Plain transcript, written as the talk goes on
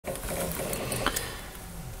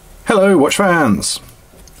Hello watch fans!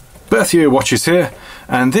 Berthier Watches here,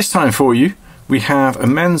 and this time for you we have a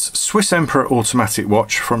men's Swiss Emperor automatic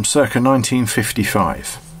watch from circa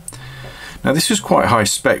 1955. Now this is quite high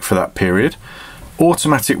spec for that period.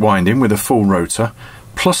 Automatic winding with a full rotor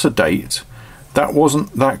plus a date. That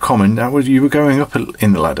wasn't that common, you were going up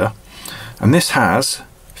in the ladder. And this has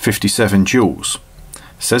 57 jewels.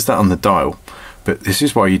 It says that on the dial, but this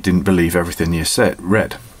is why you didn't believe everything you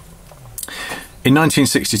read. In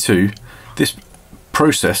 1962, this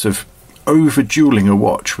process of overjewelling a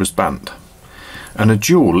watch was banned. And a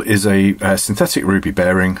jewel is a synthetic ruby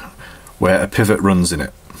bearing where a pivot runs in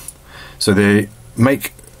it. So they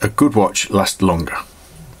make a good watch last longer.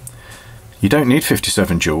 You don't need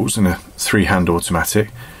 57 jewels in a three-hand automatic.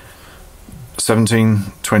 17,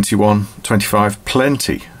 21, 25,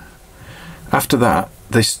 plenty. After that,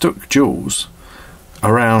 they stuck jewels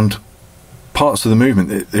around parts of the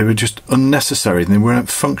movement. They were just unnecessary and they weren't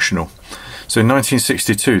functional. So in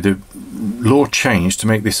 1962 the law changed to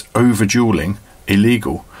make this overjewelling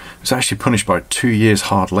illegal. It was actually punished by 2 years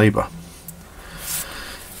hard labour.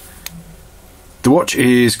 The watch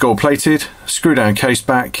is gold plated, screw down case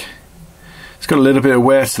back. It's got a little bit of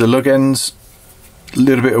wear to the lug ends, a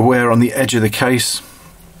little bit of wear on the edge of the case.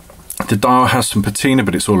 The dial has some patina,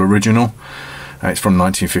 but it's all original. It's from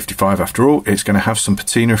 1955 after all. It's going to have some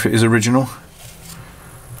patina if it is original.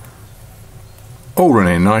 All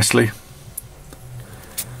running nicely.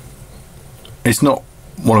 It's not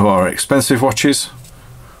one of our expensive watches.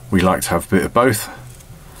 We like to have a bit of both.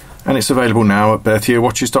 And it's available now at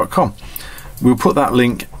berthierwatches.com. We'll put that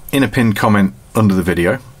link in a pinned comment under the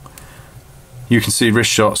video. You can see wrist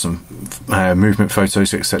shots and movement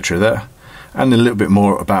photos, etc. there. And a little bit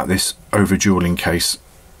more about this overjewelling case,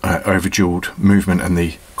 overjeweled movement and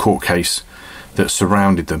the court case that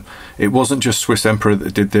surrounded them. It wasn't just Swiss Emperor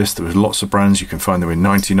that did this. There was lots of brands. You can find them in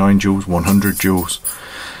 99 jewels, 100 jewels,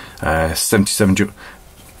 77 jewels.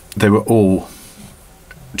 They were all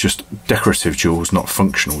just decorative jewels, not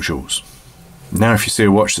functional jewels. Now if you see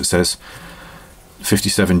a watch that says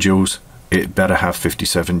 57 jewels, it better have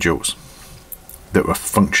 57 jewels that were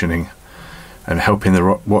functioning and helping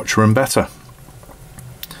the watch run better.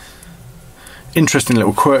 Interesting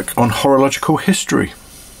little quirk on horological history.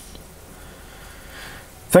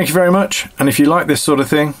 Thank you very much, and if you like this sort of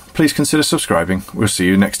thing, please consider subscribing. We'll see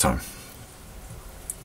you next time.